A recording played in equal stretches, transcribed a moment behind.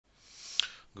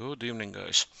Good evening,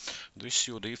 guys. This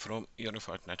is UD from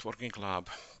Unified Networking Lab.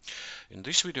 In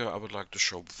this video I would like to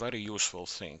show very useful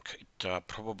thing. It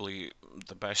probably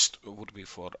the best would be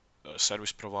for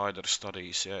service provider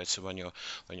studies. Yeah, it's when you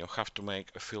have to make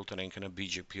a filtering in a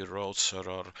BGP routes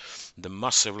or the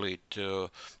massively to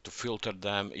filter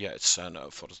them. Yeah, it's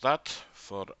for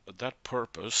that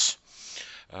purpose.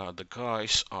 The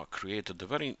guys created a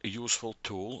very useful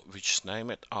tool which is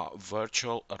named a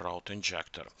virtual route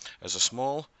injector as a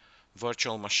small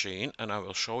virtual machine, and I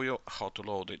will show you how to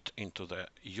load it into the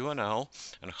UNL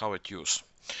and how it use.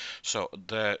 So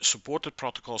the supported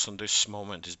protocols in this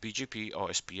moment is BGP,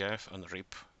 OSPF and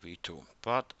RIP v2,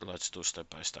 but let's do step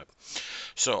by step.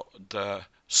 So the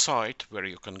site where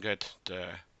you can get the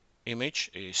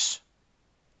image is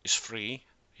free.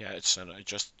 Yeah, it's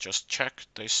just check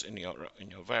this in your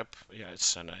web. Yeah,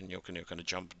 it's and you can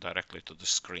jump directly to the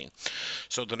screen.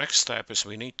 So the next step is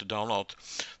we need to download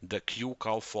the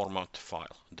qemu format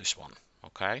file. This one,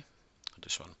 okay,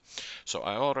 this one. So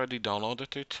I already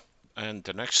downloaded it, and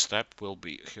the next step will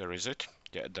be here is it.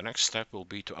 Yeah, the next step will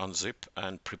be to unzip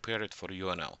and prepare it for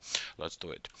UNL. Let's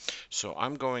do it. So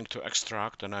I'm going to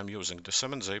extract, and I'm using the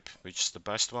 7-zip, which is the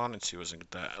best one. It's using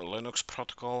the Linux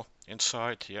protocol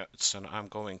inside. Yeah, and I'm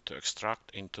going to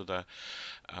extract into the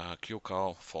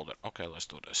qemu folder. Okay, let's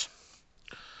do this.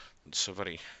 It's a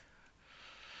very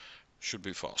should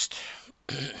be fast.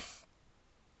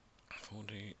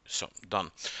 So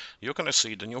done. You're gonna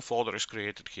see the new folder is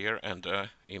created here and the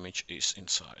image is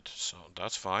inside. So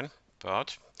that's fine.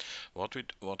 But what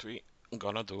we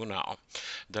gonna do now?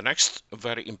 The next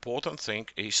very important thing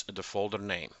is the folder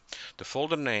name. The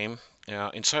folder name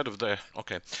inside of the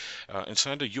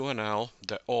inside the UNL,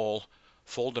 all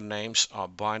folder names are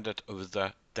binded with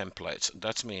the templates.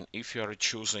 That means if you are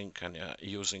choosing and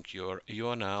using your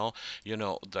UNL, you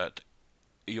know that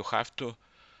you have to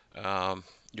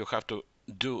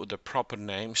do the proper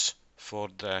names for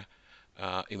the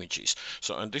images.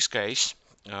 So in this case,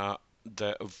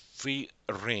 the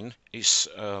vRIN is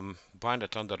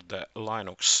binded under the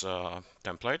Linux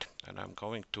template, and I'm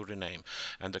going to rename.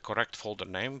 And the correct folder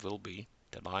name will be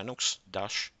the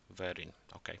Linux-vRIN.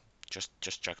 Okay,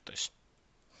 just check this.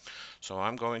 So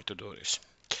I'm going to do this.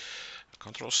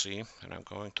 Control C, and I'm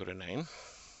going to rename.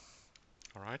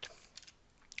 All right.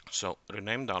 So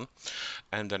rename done,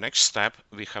 and the next step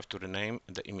we have to rename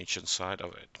the image inside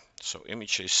of it. So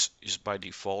image is by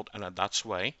default and that's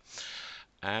way,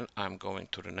 and I'm going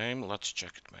to rename. Let's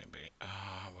check it maybe.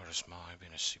 Where is my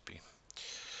WinSCP?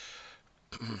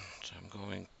 So I'm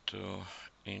going to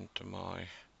into my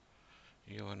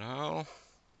UNL.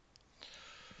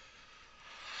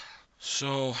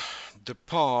 So the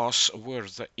paths where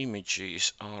the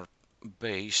images are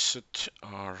based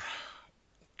are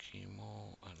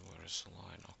qemu, and where is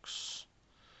Linux?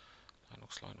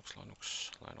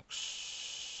 Linux.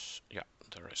 Yeah,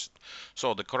 there is.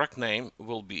 So the correct name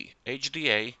will be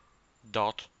hda.qemu2.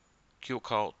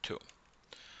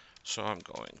 So I'm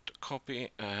going to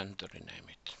copy and rename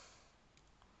it.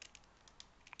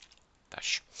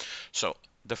 Dash. So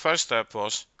the first step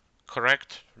was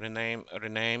rename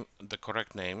the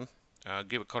correct name,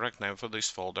 give a correct name for this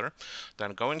folder,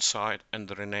 then go inside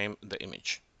and rename the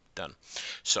image. Done.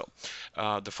 So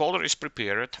the folder is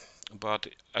prepared, but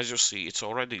as you see, it's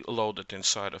already loaded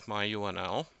inside of my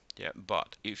UNL. Yeah,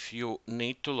 but if you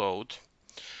need to load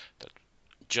that,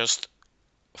 just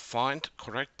find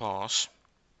correct path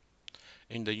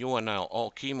in the UNL.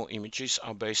 All qemu images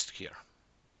are based here.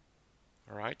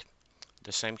 All right,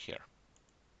 the same here.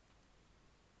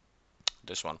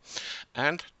 This one,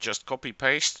 and just copy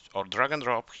paste or drag and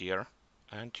drop here,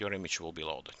 and your image will be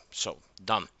loaded. So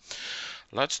done.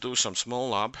 Let's do some small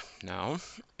lab now.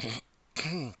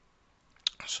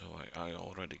 So I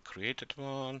already created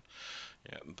one.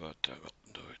 Yeah, but I will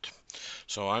do it.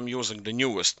 So I'm using the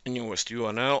newest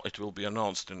UNL. It will be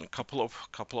announced in a couple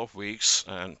of weeks,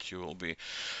 and you will be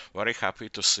very happy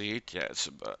to see it. Yes,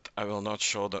 but I will not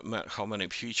show how many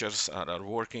features are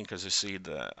working. As you see,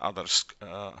 the others,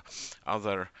 the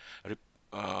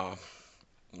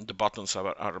buttons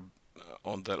are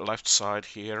on the left side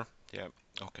here. Yeah.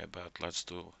 Okay, but let's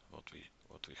do what we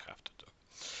have to do.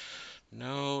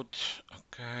 Node,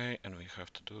 okay, and we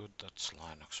have to do that's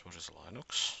Linux. Where is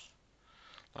Linux?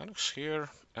 Linux here,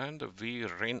 and the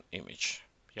vRIN image.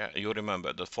 Yeah, you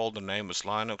remember the folder name is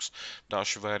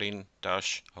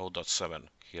Linux-vRIN-0.7.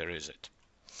 Here is it.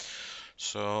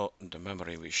 So the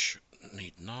memory we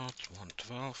need not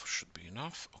 112 should be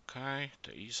enough. Okay,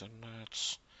 the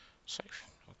Ethernet's safe.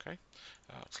 Okay,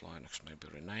 it's Linux. Maybe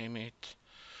rename it.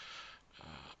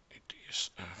 It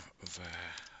is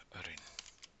vRIN.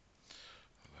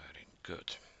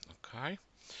 Good. Okay.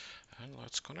 and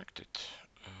let's connect it.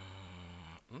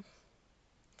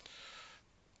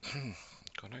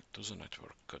 Connect to the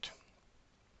network. Good.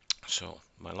 So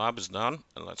my lab is done,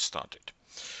 and let's start it.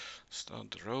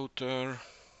 Start the router.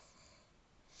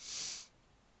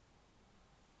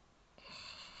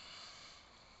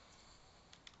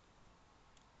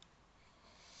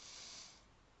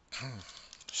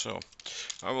 So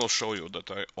I will show you that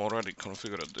I already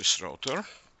configured this router.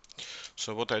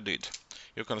 So what I did,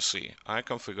 you can see I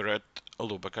configured a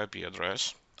loopback IP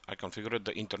address. I configured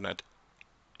the internet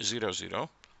 00,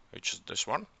 which is this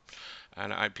one,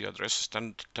 and IP address is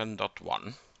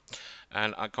 10.1.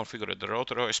 And I configured the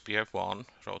router OSPF1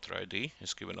 router ID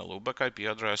is given a loopback IP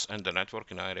address and the network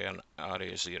in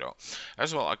area 0.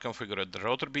 As well, I configured the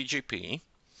router BGP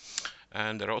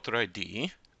and the router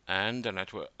ID and the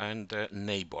network and the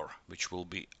neighbor, which will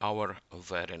be our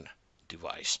vRIN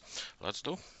device. Let's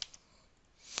do.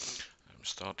 I'm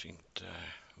starting the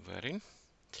vRIN.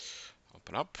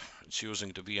 Open up. It's using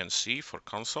the VNC for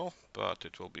console, but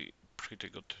it will be pretty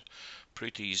good,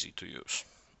 pretty easy to use.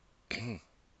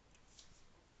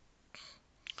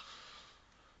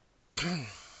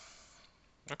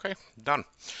 Okay, done.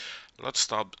 Let's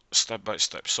start step by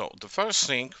step. So the first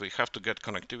thing, we have to get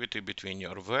connectivity between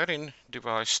your vRIN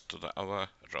device to our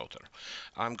router.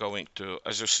 I'm going to,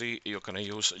 as you see, you can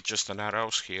use just an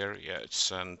arrows here. Yeah,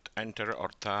 it's an enter or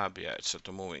tab. Yeah, it's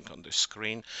to moving on the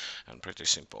screen, and pretty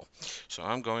simple. So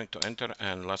I'm going to enter,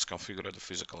 and let's configure the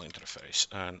physical interface.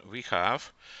 And we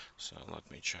have, so let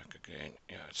me check again.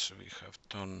 Yeah, so we have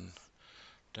done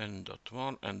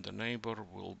 10.1 and the neighbor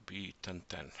will be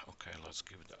 10.10. Okay, let's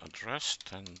give the address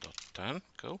 10.10.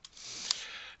 Cool.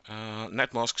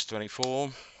 Net mask is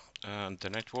 24 and the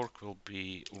network will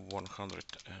be 100.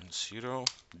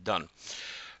 Done.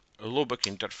 Loopback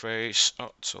interface.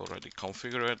 Oh, it's already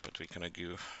configured, but we can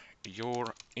give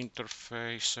your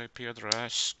interface IP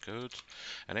address. Good.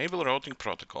 Enable routing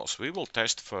protocols. We will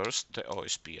test first the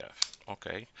OSPF.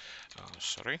 Okay.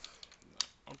 Sorry.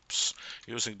 Oops.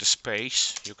 Using the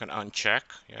space you can uncheck.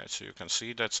 Yeah, so you can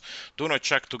see that do not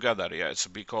check together. Yeah, it's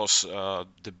because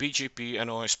the BGP and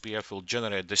OSPF will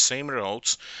generate the same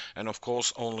routes, and of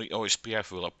course only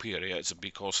OSPF will appear. Yeah, it's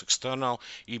because external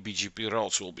eBGP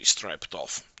routes will be striped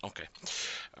off. Okay,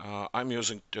 I'm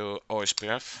using the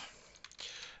OSPF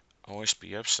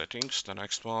settings. The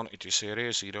next one, it is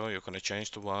area 0. You're going to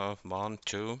change to 1,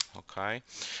 2. Okay,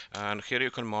 and here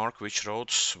you can mark which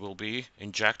routes will be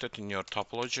injected in your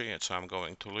topology. So I'm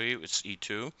going to leave. It's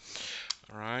E2.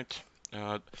 All right.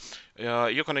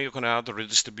 You can add the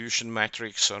redistribution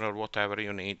matrix or whatever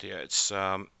you need. Yeah, it's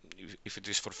if it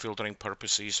is for filtering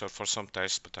purposes or for some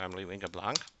tests, but I'm leaving a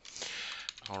blank.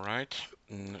 All right,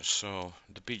 so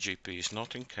the BGP is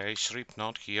not in case, RIP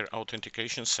not here,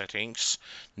 authentication settings,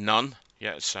 none.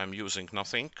 Yes, I'm using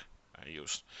nothing. I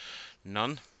use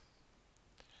none.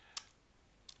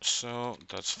 So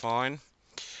that's fine.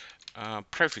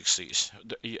 Prefixes,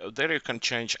 there you can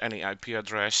change any IP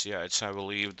address. Yeah, it's, I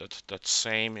believe that's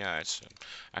same. Yeah, it's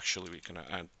actually we can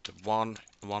add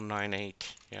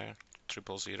 198. Yeah,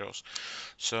 000.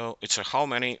 So it's a how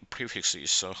many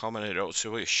prefixes, so how many routes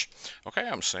you wish. Okay,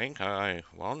 I'm saying I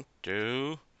want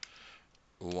to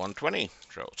 120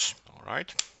 routes. All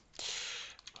right.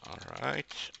 Alright,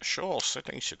 show all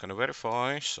settings you can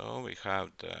verify. So we have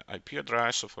the IP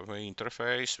address of our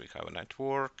interface, we have a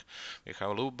network, we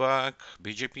have loopback,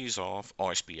 BGP is off,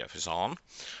 OSPF is on,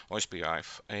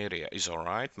 OSPF area is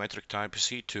alright, metric type is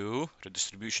E2,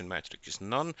 redistribution metric is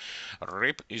none,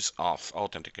 RIP is off,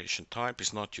 authentication type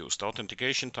is not used.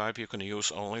 Authentication type you can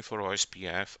use only for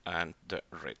OSPF and the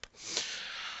RIP.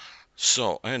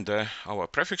 So, and our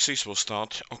prefixes will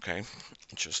start. Okay,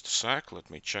 just a sec.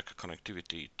 Let me check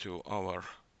connectivity to our,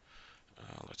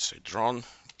 let's say, drone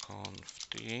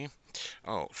conft.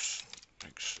 Oh,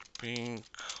 x ping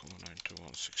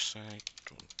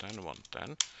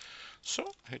 192.168.110.110.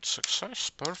 So hit success.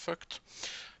 Perfect.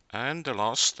 And the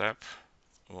last step,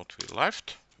 what we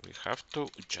left, we have to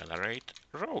generate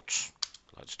routes.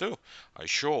 Let's do. I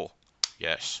sure.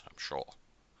 Yes, I'm sure.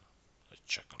 Let's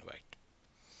check and wait.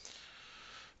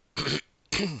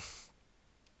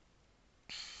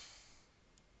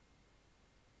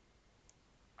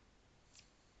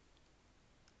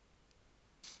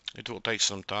 It will take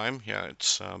some time. Yeah,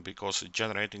 it's because it's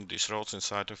generating these routes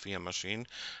inside of VM machine,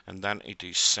 and then it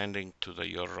is sending to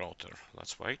your router.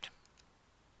 Let's wait.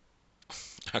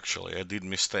 Actually, I did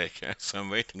mistake. So I'm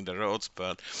waiting the routes,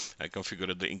 but I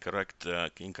configured the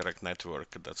incorrect network.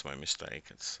 That's my mistake.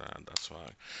 It's that's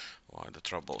why the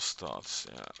trouble starts.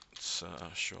 Yeah, it's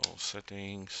show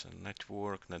settings and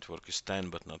network. Network is 10,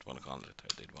 but not 100. I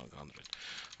did 100.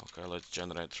 Okay, let's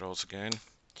generate routes again.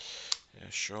 Yeah,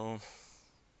 show.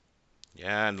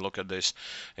 Yeah, and look at this.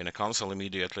 In a console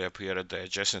immediately appear at the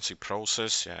adjacency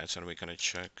process. Yeah, so we're gonna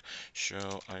check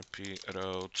show IP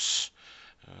routes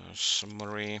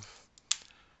summary.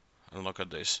 And look at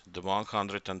this, the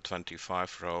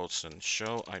 125 routes and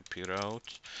show IP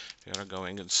route. If you're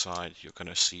going inside, you're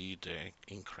gonna see the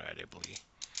incredibly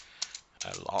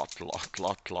a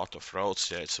lot of routes.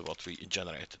 Yeah, it's what we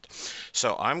generated.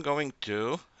 So I'm going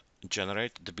to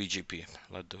generate the BGP.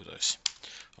 Let's do this.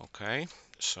 Okay,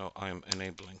 so I'm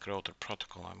enabling router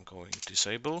protocol. I'm going to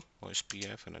disable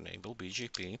OSPF and enable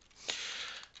BGP.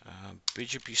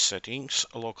 BGP settings,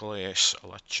 local AS,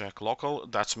 let's check local.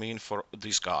 That's mean for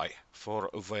this guy, for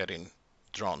vRIN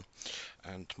drone.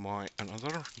 And my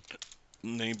another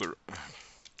neighbor,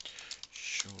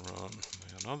 should run,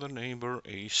 my another neighbor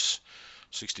is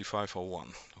 6501.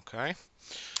 Okay,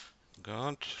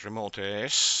 got remote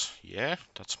AS, yeah,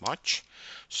 that's much.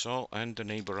 So, and the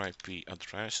neighbor IP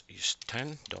address is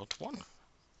 10.1,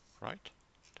 right?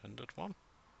 10.1,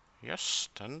 yes,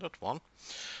 10.1.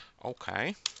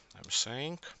 Okay, I'm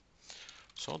saying,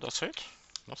 so that's it,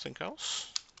 nothing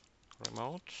else.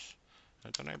 Remote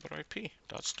and the neighbor IP,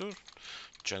 that's to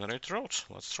generate routes.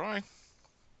 Let's try.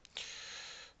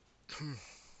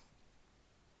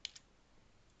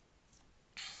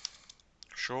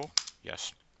 Sure,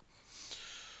 yes.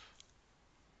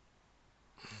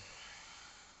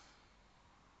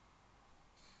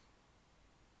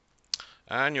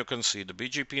 And you can see the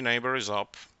BGP neighbor is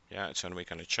up. Yeah, so we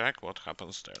can check what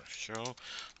happens there. Show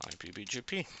IP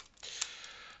BGP.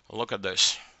 Look at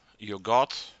this. You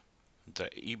got the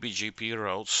eBGP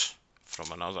routes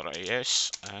from another AS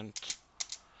and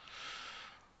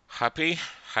happy.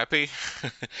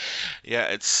 Yeah,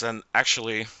 it's an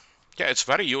actually, yeah, it's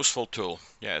very useful tool.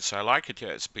 Yeah, it's I like it. Yeah,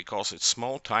 it's because it's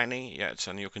small, tiny. Yeah, it's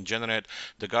and you can generate.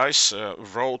 The guys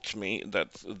wrote me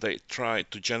that they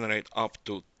tried to generate up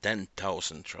to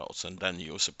 10,000 routes and then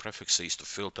use the prefixes to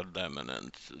filter them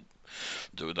and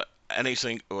do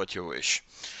anything what you wish.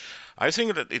 I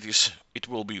think that it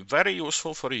will be very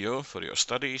useful for you for your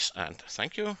studies, and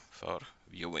thank you for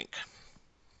viewing.